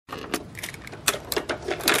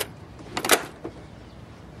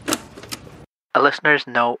A listener's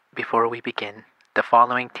note before we begin: the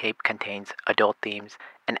following tape contains adult themes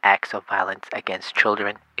and acts of violence against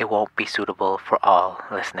children. It won't be suitable for all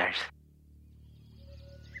listeners.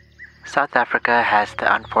 South Africa has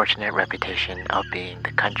the unfortunate reputation of being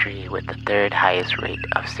the country with the third highest rate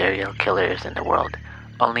of serial killers in the world,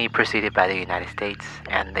 only preceded by the United States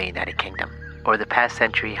and the United Kingdom. Over the past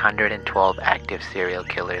century, 112 active serial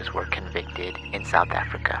killers were convicted in South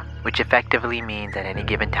Africa, which effectively means at any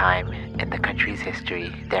given time in the country's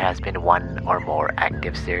history, there has been one or more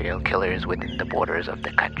active serial killers within the borders of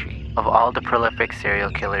the country. Of all the prolific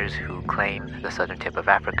serial killers who claim the southern tip of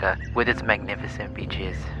Africa, with its magnificent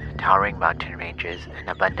beaches, towering mountain ranges, and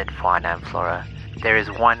abundant fauna and flora, there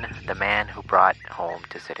is one, the man who brought home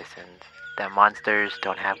to citizens that monsters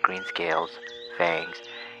don't have green scales, fangs,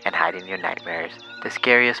 and hide in your nightmares. The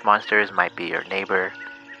scariest monsters might be your neighbor,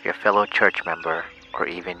 your fellow church member, or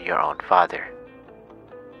even your own father.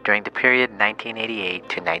 During the period 1988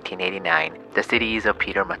 to 1989, the cities of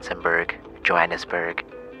Pietermaritzburg, Johannesburg,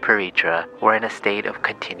 Pretoria were in a state of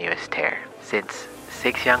continuous terror, since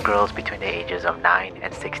 6 young girls between the ages of 9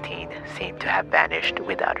 and 16 seemed to have vanished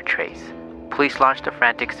without a trace. Police launched a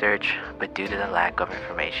frantic search, but due to the lack of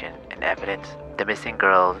information and evidence, the missing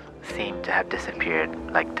girls seemed to have disappeared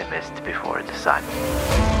like the mist before the sun.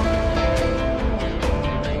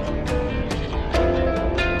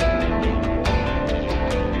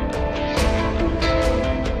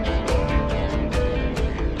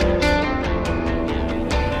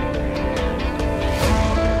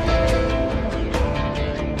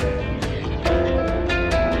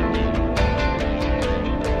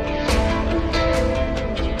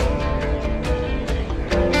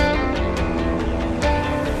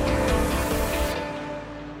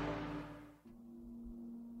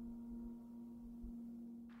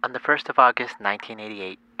 On the 1st of August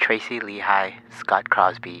 1988, Tracy Lehigh Scott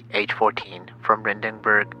Crosby, age 14, from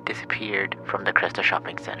Rooyen, disappeared from the Cresta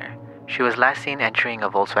Shopping Center. She was last seen entering a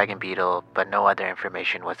Volkswagen Beetle, but no other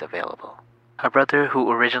information was available. Her brother,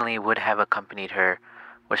 who originally would have accompanied her,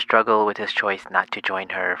 would struggle with his choice not to join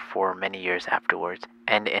her for many years afterwards,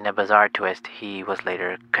 and in a bizarre twist, he was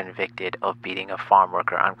later convicted of beating a farm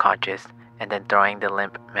worker unconscious and then throwing the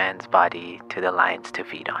limp man's body to the lions to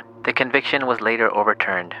feed on. The conviction was later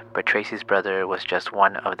overturned, but Tracy's brother was just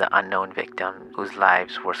one of the unknown victims whose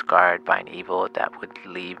lives were scarred by an evil that would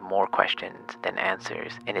leave more questions than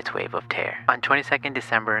answers in its wave of terror. On 22nd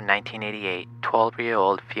December 1988,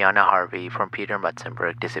 12-year-old Fiona Harvey from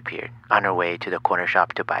Pietermaritzburg disappeared on her way to the corner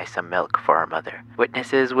shop to buy some milk for her mother.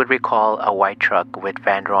 Witnesses would recall a white truck with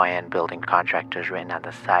Van Rooyen building contractors written on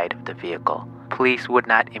the side of the vehicle. Police would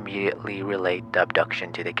not immediately relate the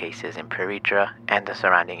abduction to the cases in Pretoria and the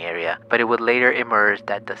surrounding area, but it would later emerge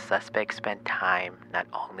that the suspect spent time not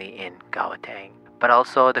only in Gauteng, but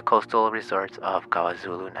also the coastal resorts of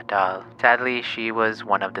KwaZulu-Natal. Sadly, she was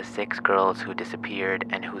one of the 6 girls who disappeared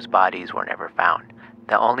and whose bodies were never found.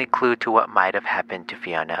 The only clue to what might have happened to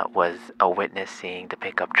Fiona was a witness seeing the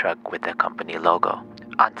pickup truck with the company logo.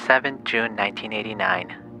 On 7 June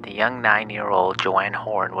 1989, the young 9-year-old Joanne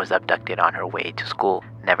Horn was abducted on her way to school,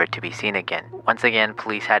 never to be seen again. Once again,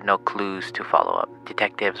 police had no clues to follow up.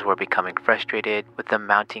 Detectives were becoming frustrated with the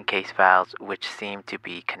mounting case files, which seemed to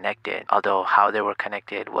be connected, although how they were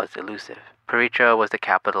connected was elusive. Pretoria was the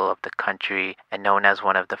capital of the country and known as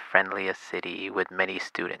one of the friendliest cities with many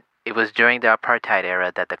students. It was during the apartheid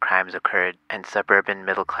era that the crimes occurred, and suburban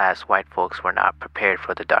middle-class white folks were not prepared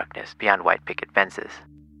for the darkness beyond white picket fences.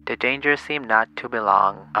 The danger seemed not to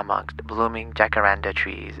belong amongst blooming jacaranda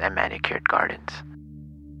trees and manicured gardens.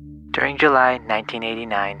 During July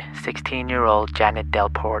 1989, 16-year-old Janet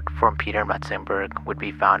Delport from Pietermaritzburg would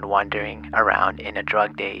be found wandering around in a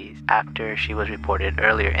drug daze after she was reported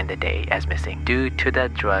earlier in the day as missing. Due to the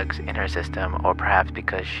drugs in her system, or perhaps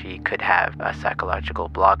because she could have a psychological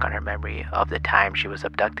block on her memory of the time she was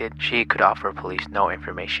abducted, she could offer police no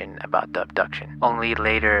information about the abduction. Only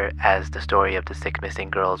later, as the story of the 6 missing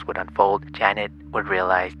girls would unfold, Janet would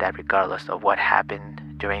realize that regardless of what happened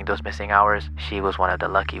during those missing hours, she was one of the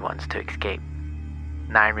lucky ones to escape.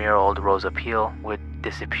 9-year-old Rosa Peel would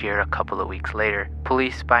disappear a couple of weeks later.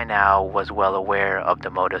 Police by now was well aware of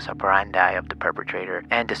the modus operandi of the perpetrator,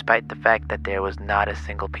 and despite the fact that there was not a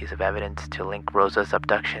single piece of evidence to link Rosa's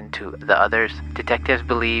abduction to the others, detectives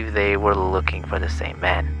believed they were looking for the same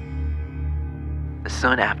man.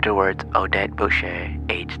 Soon afterwards, Odette Boucher,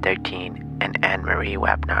 aged 13, and Anne-Marie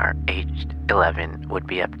Wapnar, aged 11, would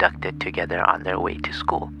be abducted together on their way to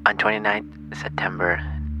school. On 29 September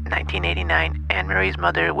 1989, Anne-Marie's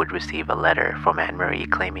mother would receive a letter from Anne-Marie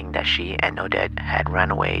claiming that she and Odette had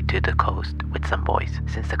run away to the coast with some boys.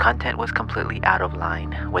 Since the content was completely out of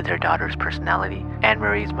line with her daughter's personality,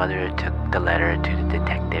 Anne-Marie's mother took the letter to the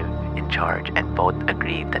detective in charge, and both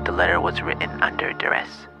agreed that the letter was written under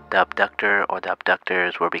duress. The abductor or the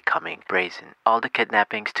abductors were becoming brazen. All the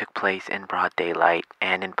kidnappings took place in broad daylight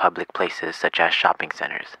and in public places such as shopping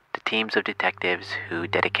centers. The teams of detectives who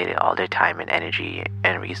dedicated all their time and energy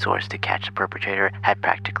and resource to catch the perpetrator had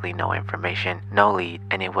practically no information, no lead,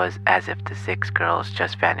 and it was as if the 6 girls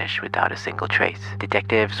just vanished without a single trace.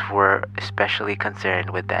 Detectives were especially concerned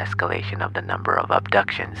with the escalation of the number of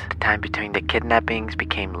abductions. The time between the kidnappings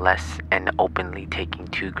became less, and openly taking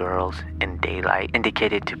 2 girls in daylight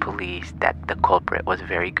indicated to police that the culprit was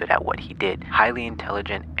very good at what he did, highly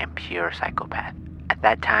intelligent and pure psychopath. At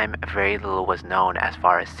that time, very little was known as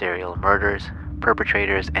far as serial murders,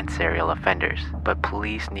 perpetrators, and serial offenders, but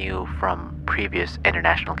police knew from previous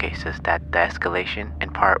international cases that the escalation, in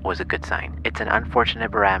part, was a good sign. It's an unfortunate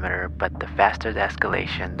parameter, but the faster the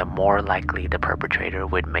escalation, the more likely the perpetrator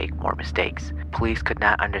would make more mistakes. Police could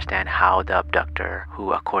not understand how the abductor,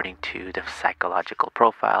 who according to the psychological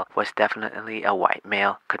profile was definitely a white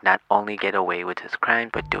male, could not only get away with his crime,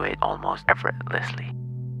 but do it almost effortlessly.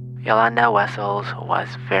 Yolanda Wessels was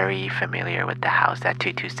very familiar with the house at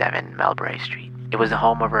 227 Melbury Street. It was the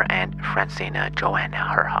home of her aunt Francina Joanna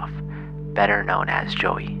Herhoff, better known as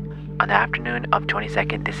Joey. On the afternoon of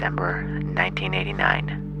 22nd December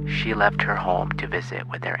 1989, she left her home to visit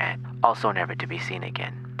with her aunt, also never to be seen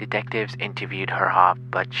again. Detectives interviewed Herhoff,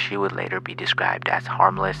 but she would later be described as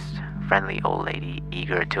harmless, friendly old lady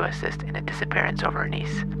eager to assist in the disappearance of her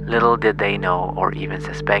niece. Little did they know or even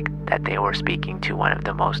suspect that they were speaking to one of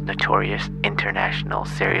the most notorious international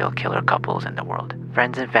serial killer couples in the world.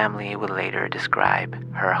 Friends and family would later describe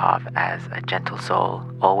Herhoff as a gentle soul,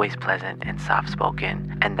 always pleasant and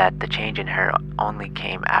soft-spoken, and that the change in her only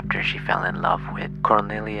came after she fell in love with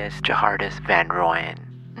Cornelius Gerhardus van Rooyen,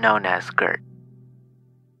 known as Gert.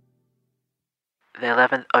 The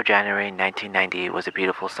 11th of January 1990 was a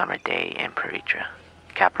beautiful summer day in Pretoria,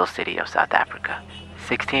 capital city of South Africa.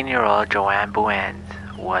 16-year-old Joanne Booyens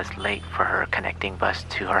was late for her connecting bus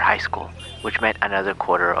to her high school, which meant another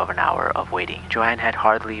quarter of an hour of waiting. Joanne had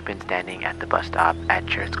hardly been standing at the bus stop at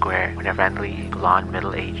Church Square when a friendly, blonde,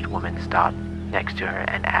 middle-aged woman stopped next to her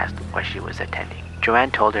and asked why she was attending.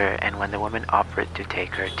 Joanne told her, and when the woman offered to take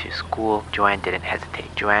her to school, Joanne didn't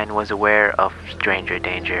hesitate. Joanne was aware of stranger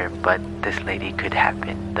danger, but this lady could have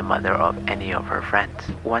been the mother of any of her friends.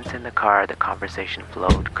 Once in the car, the conversation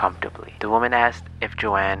flowed comfortably. The woman asked if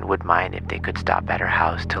Joanne would mind if they could stop at her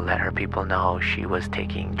house to let her people know she was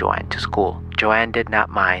taking Joanne to school. Joanne did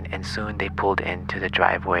not mind, and soon they pulled into the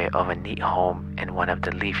driveway of a neat home in one of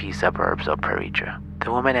the leafy suburbs of Pretoria.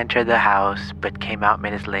 The woman entered the house, but came out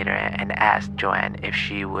minutes later and asked Joanne if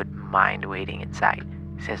she would mind waiting inside.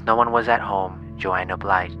 Since no one was at home, Joanne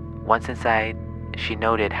obliged. Once inside, she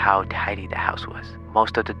noted how tidy the house was.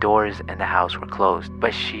 Most of the doors in the house were closed,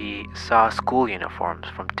 but she saw school uniforms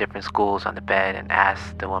from different schools on the bed and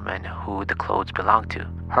asked the woman who the clothes belonged to.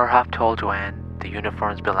 Herhoff told Joanne the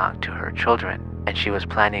uniforms belonged to her children, and she was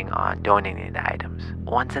planning on donating the items.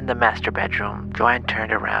 Once in the master bedroom, Joanne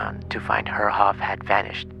turned around to find Herhoff had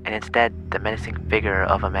vanished, and instead, the menacing figure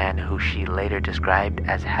of a man who she later described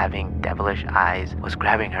as having devilish eyes was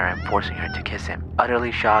grabbing her and forcing her to kiss him.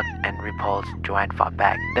 Utterly shocked and repulsed, Joanne fought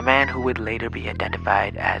back. The man, who would later be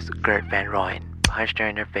identified as Gert van Rooyen, punched her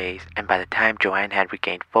in her face, and by the time Joanne had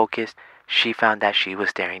regained focus, she found that she was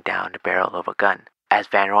staring down the barrel of a gun. As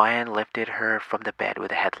Van Rooyen lifted her from the bed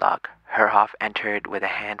with a headlock, Herhoff entered with a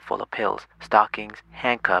handful of pills, stockings,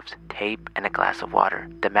 handcuffs, tape, and a glass of water.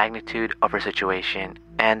 The magnitude of her situation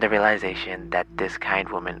and the realization that this kind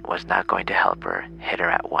woman was not going to help her hit her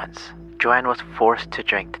at once. Joanne was forced to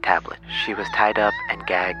drink the tablet. She was tied up and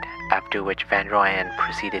gagged, after which Van Rooyen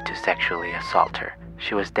proceeded to sexually assault her.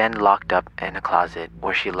 She was then locked up in a closet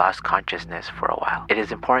where she lost consciousness for a while. It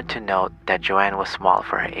is important to note that Joanne was small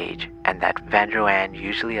for her age, and that Van Rooyen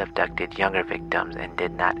usually abducted younger victims and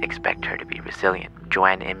did not expect her to be resilient.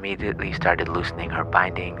 Joanne immediately started loosening her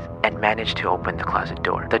bindings and managed to open the closet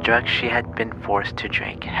door. The drugs she had been forced to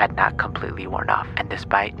drink had not completely worn off, and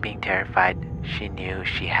despite being terrified, she knew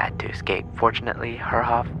she had to escape. Fortunately,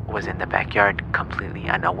 Herhoff was in the backyard, completely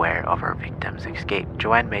unaware of her victim's escape.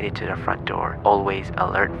 Joanne made it to the front door, always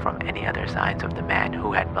alert from any other signs of the man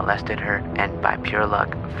who had molested her, and by pure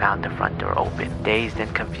luck found the front door open. Dazed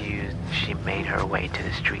and confused, she made her way to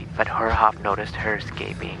the street, but Herhoff noticed her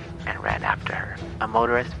escaping and ran after her. A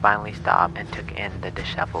motorist finally stopped and took in the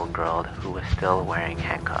disheveled girl who was still wearing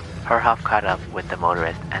handcuffs. Herhoff caught up with the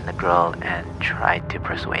motorist and the girl and tried to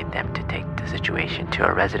persuade them to take the situation to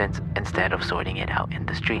a residence instead of sorting it out in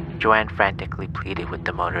the street. Joanne frantically pleaded with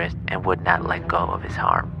the motorist and would not let go of his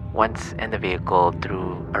arm. Once in the vehicle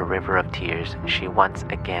through a river of tears, she once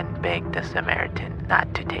again begged the Samaritan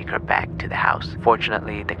not to take her back to the house.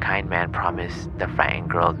 Fortunately, the kind man promised the frightened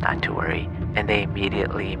girl not to worry, and they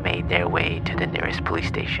immediately made their way to the nearest police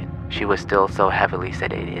station. She was still so heavily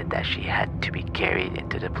sedated that she had to be carried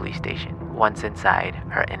into the police station. Once inside,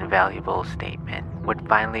 her invaluable statement would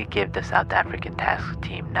finally give the South African task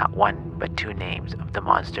team not one but two names of the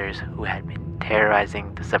monsters who had been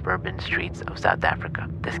terrorizing the suburban streets of South Africa.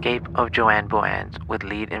 The escape of Joanne Boans would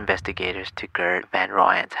lead investigators to Gert Van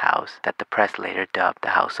Rooyen's house that the press later dubbed the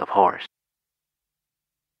House of Horrors.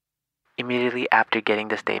 Immediately after getting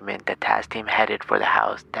the statement, the task team headed for the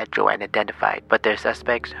house that Joanne identified, but their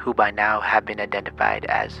suspects, who by now have been identified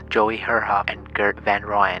as Joey Herhoff and Gert Van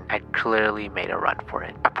Rooyen, had clearly made a run for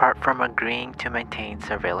it. Apart from agreeing to maintain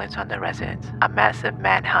surveillance on the residence, a massive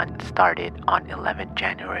manhunt started on 11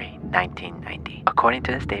 January 1990. According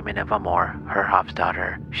to the statement of Amor, Herhoff's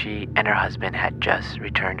daughter, she and her husband had just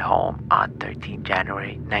returned home on 13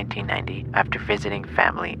 January 1990 after visiting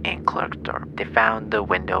family in Klerksdorp. They found the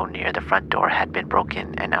window near the front door had been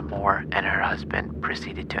broken, and Amor and her husband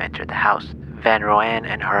proceeded to enter the house. Van Rooyen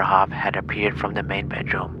and Herhoff had appeared from the main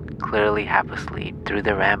bedroom, clearly half asleep. Through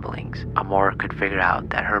the ramblings, Amor could figure out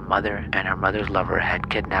that her mother and her mother's lover had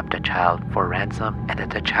kidnapped a child for ransom and that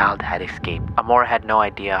the child had escaped. Amor had no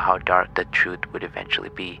idea how dark the truth would eventually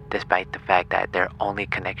be, despite the fact that their only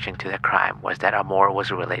connection to the crime was that Amor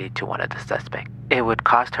was related to one of the suspects. It would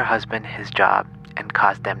cost her husband his job and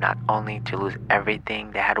caused them not only to lose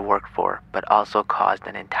everything they had worked for, but also caused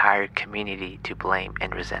an entire community to blame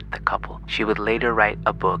and resent the couple. She would later write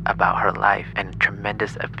a book about her life and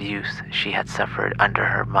tremendous abuse she had suffered under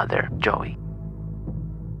her mother, Joey.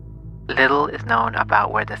 Little is known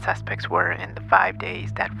about where the suspects were in the 5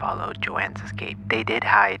 days that followed Joanne's escape. They did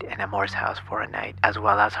hide in Amor's house for a night, as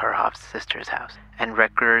well as Herhoff's sister's house, and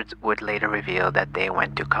records would later reveal that they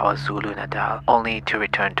went to KwaZulu-Natal, only to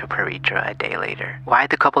return to Paritra a day later. Why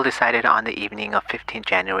the couple decided on the evening of 15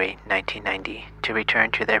 January 1990 to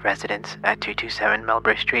return to their residence at 227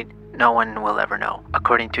 Melbury Street, no one will ever know.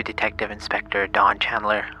 According to Detective Inspector Don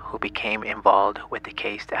Chandler, who became involved with the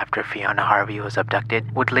case after Fiona Harvey was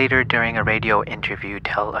abducted, would later during a radio interview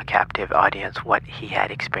tell a captive audience what he had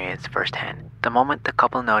experienced firsthand. The moment the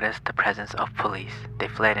couple noticed the presence of police, they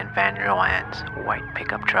fled in Van Rooyen's white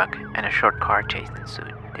pickup truck, and a short car chase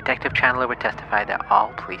ensued. Detective Chandler would testify that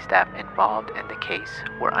all police staff involved in the case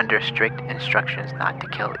were under strict instructions not to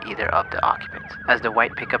kill either of the occupants. As the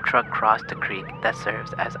white pickup truck crossed the creek that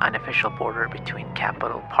serves as unofficial border between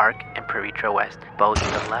Capitol Park and Paritra West, both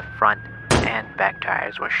the left front and back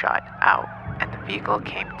tires were shot out, and the vehicle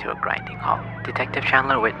came to a grinding halt. Detective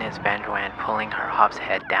Chandler witnessed Van Rooyen pulling Herhoff's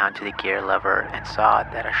head down to the gear lever and saw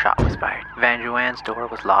that a shot was fired. Van Rooyen's door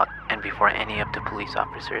was locked, and before any of the police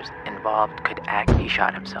officers involved could act, he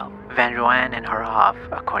shot himself. Van Rooyen and Herhoff,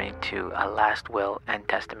 according to a last will and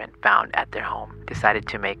testament found at their home, decided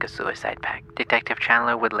to make a suicide pact. Detective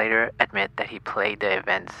Chandler would later admit that he played the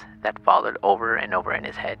events that followed over and over in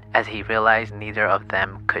his head, as he realized neither of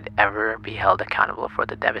them could ever be held accountable for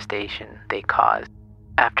the devastation they caused.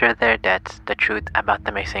 After their deaths, the truth about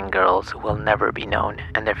the missing girls will never be known,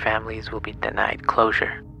 and their families will be denied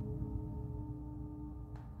closure.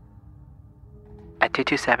 At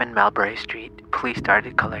 227 Melbury Street, police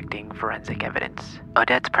started collecting forensic evidence.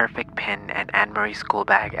 Odette's perfect pin and Anne-Marie's school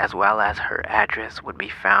bag, as well as her address, would be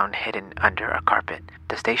found hidden under a carpet.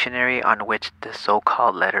 The stationery on which the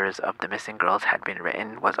so-called letters of the missing girls had been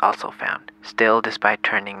written was also found. Still, despite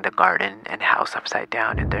turning the garden and house upside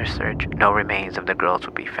down in their search, no remains of the girls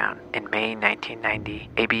would be found. In May 1990,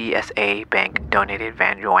 ABSA Bank donated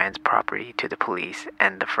Van Rooyen's property to the police,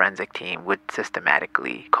 and the forensic team would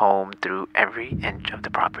systematically comb through every inch of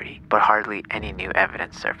the property, but hardly any new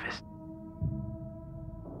evidence surfaced.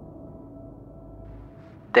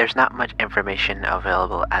 There's not much information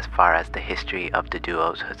available as far as the history of the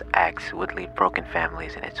duos whose acts would leave broken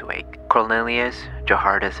families in its wake. Cornelius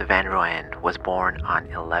Gerhardus Van Rooyen was born on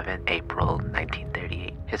 11 April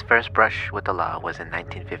 1938. His first brush with the law was in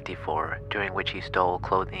 1954, during which he stole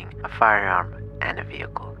clothing, a firearm, and a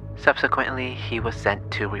vehicle. Subsequently, he was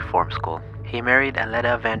sent to reform school. He married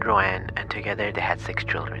Aletta Van Rooyen, and together they had 6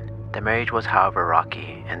 children. The marriage was, however,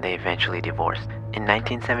 rocky, and they eventually divorced. In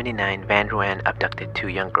 1979, Van Rooyen abducted 2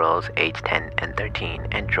 young girls aged 10 and 13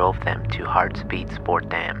 and drove them to Hartsbeat Sport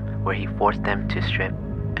Dam, where he forced them to strip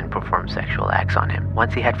and perform sexual acts on him.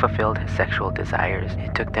 Once he had fulfilled his sexual desires, he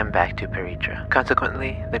took them back to Pereira.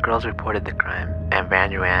 Consequently, the girls reported the crime, and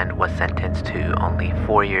Van Rooyen was sentenced to only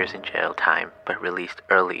 4 years in jail time, but released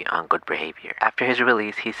early on good behavior. After his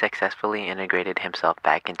release, he successfully integrated himself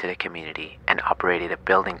back into the community and operated a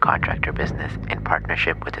building contractor business in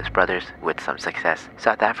partnership with his brothers with some success.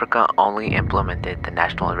 South Africa only implemented the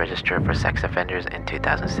National Register for Sex Offenders in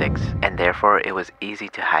 2006, and therefore it was easy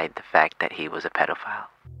to hide the fact that he was a pedophile.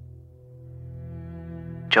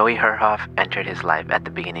 Joey Herhoff entered his life at the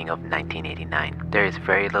beginning of 1989. There is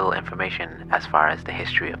very little information as far as the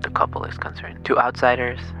history of the couple is concerned. To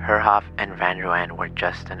outsiders, Herhoff and Van Rooyen were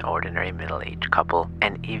just an ordinary middle-aged couple,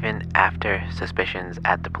 and even after suspicions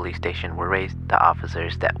at the police station were raised, the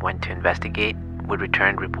officers that went to investigate would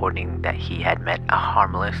return reporting that he had met a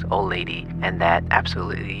harmless old lady and that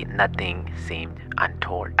absolutely nothing seemed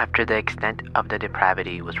untoward. After the extent of the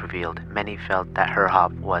depravity was revealed, many felt that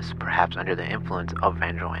Herhoff was perhaps under the influence of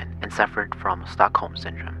Van Rooyen and suffered from Stockholm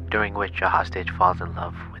Syndrome, during which a hostage falls in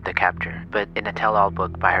love with the captor. But in a tell-all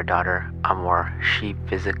book by her daughter, Amor, she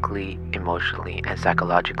physically, emotionally, and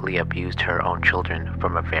psychologically abused her own children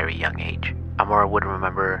from a very young age. Amor would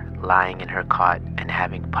remember lying in her cot and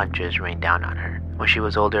having punches rain down on her. When she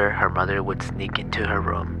was older, her mother would sneak into her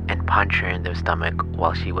room and punch her in the stomach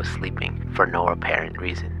while she was sleeping for no apparent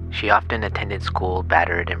reason. She often attended school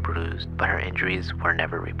battered and bruised, but her injuries were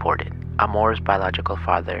never reported. Amor's biological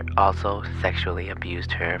father also sexually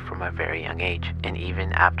abused her from a very young age, and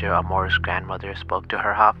even after Amor's grandmother spoke to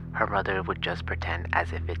Herhoff, her mother would just pretend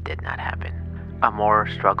as if it did not happen. Amor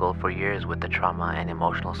struggled for years with the trauma and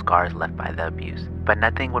emotional scars left by the abuse, but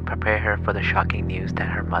nothing would prepare her for the shocking news that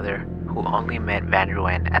her mother, who only met Van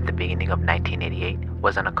Rooyen at the beginning of 1988,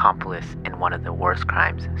 was an accomplice in one of the worst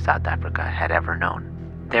crimes South Africa had ever known.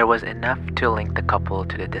 There was enough to link the couple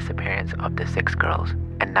to the disappearance of the 6 girls,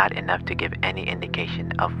 and not enough to give any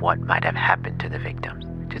indication of what might have happened to the victims.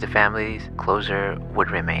 To the families, closure would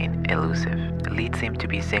remain elusive. The lead seemed to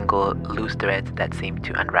be single, loose threads that seemed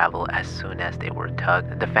to unravel as soon as they were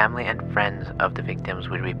tugged. The family and friends of the victims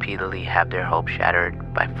would repeatedly have their hopes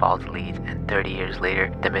shattered by false leads, and 30 years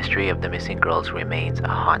later, the mystery of the missing girls remains a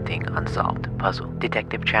haunting, unsolved puzzle.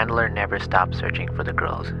 Detective Chandler never stopped searching for the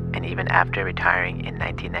girls, and even after retiring in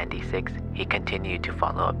 1996, he continued to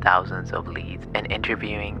follow up thousands of leads and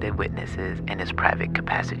interviewing the witnesses in his private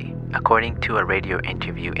capacity. According to a radio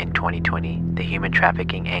interview in 2020, the human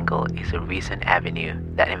trafficking angle is a recent avenue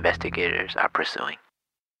that investigators are pursuing.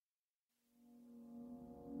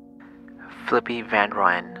 Flippy Van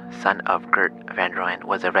Rooyen, son of Gert Van Rooyen,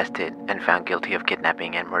 was arrested and found guilty of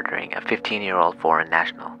kidnapping and murdering a 15-year-old foreign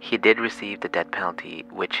national. He did receive the death penalty,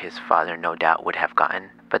 which his father no doubt would have gotten,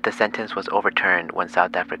 but the sentence was overturned when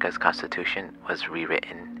South Africa's constitution was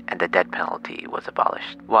rewritten and the death penalty was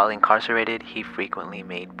abolished. While incarcerated, he frequently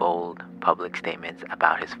made bold, public statements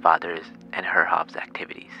about his father's and Herhoff's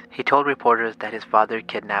activities. He told reporters that his father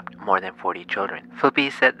kidnapped more than 40 children. Flippy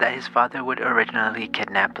said that his father would originally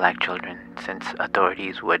kidnap black children, since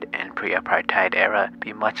authorities would, in pre-apartheid era,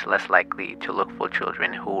 be much less likely to look for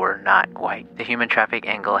children who were not white. The human traffic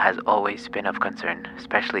angle has always been of concern,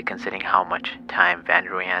 especially considering how much time Van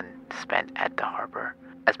Rooyen spent at the harbor.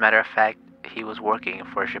 As a matter of fact, he was working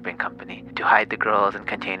for a shipping company. To hide the girls in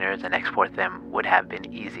containers and export them would have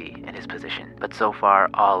been easy in his position, but so far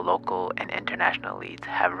all local and international leads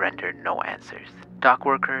have rendered no answers. Dock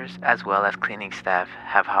workers as well as cleaning staff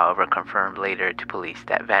have however confirmed later to police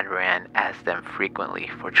that Van Rooyen asked them frequently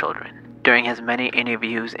for children. During his many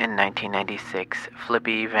interviews in 1996,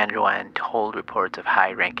 Flippy Van Rooyen told reports of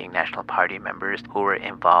high-ranking National Party members who were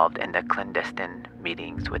involved in the clandestine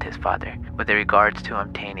meetings with his father, with regards to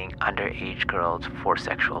obtaining underage girls for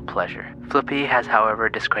sexual pleasure. Flippy has, however,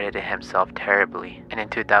 discredited himself terribly, and in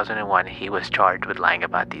 2001 he was charged with lying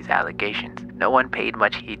about these allegations. No one paid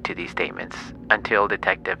much heed to these statements until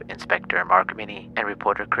Detective Inspector Mark Minnie and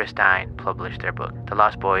reporter Chris Stein published their book, The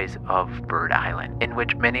Lost Boys of Bird Island, in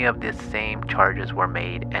which many of the same charges were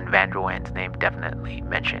made and Van Rooyen's name definitely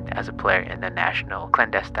mentioned as a player in the national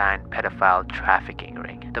clandestine pedophile trafficking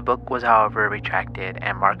ring. The book was, however, retracted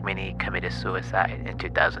and Mark Minnie committed suicide in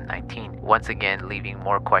 2019, once again leaving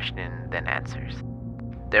more questions than answers.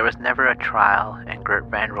 There was never a trial, and Gert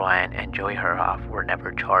Van Rooyen and Joey Herhoff were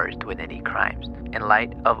never charged with any crimes. In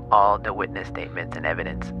light of all the witness statements and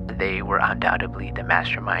evidence, they were undoubtedly the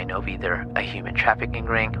mastermind of either a human trafficking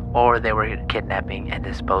ring or they were kidnapping and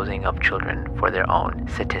disposing of children for their own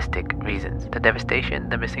sadistic reasons. The devastation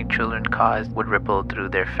the missing children caused would ripple through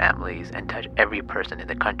their families and touch every person in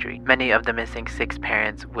the country. Many of the missing 6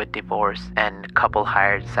 parents would divorce, and couple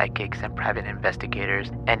hired psychics and private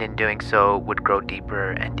investigators, and in doing so would grow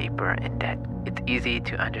deeper and deeper in debt. It's easy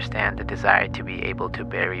to understand the desire to be able to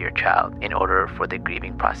bury your child in order for the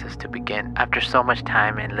grieving process to begin. After so much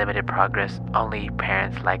time and limited progress, only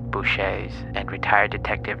parents like Boucher's and retired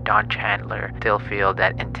detective Don Chandler still feel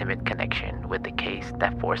that intimate connection with the case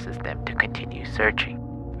that forces them to continue searching.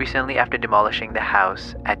 Recently, after demolishing the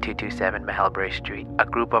house at 227 Mahelbury Street, a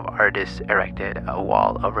group of artists erected a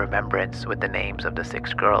wall of remembrance with the names of the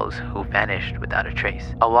 6 girls who vanished without a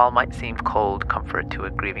trace. A wall might seem cold comfort to a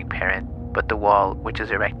grieving parent, but the wall, which is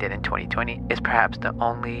erected in 2020, is perhaps the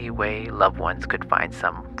only way loved ones could find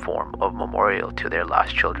some form of memorial to their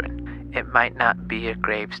lost children. It might not be a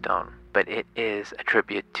gravestone, but it is a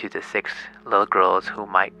tribute to the 6 little girls who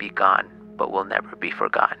might be gone but will never be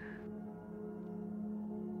forgotten.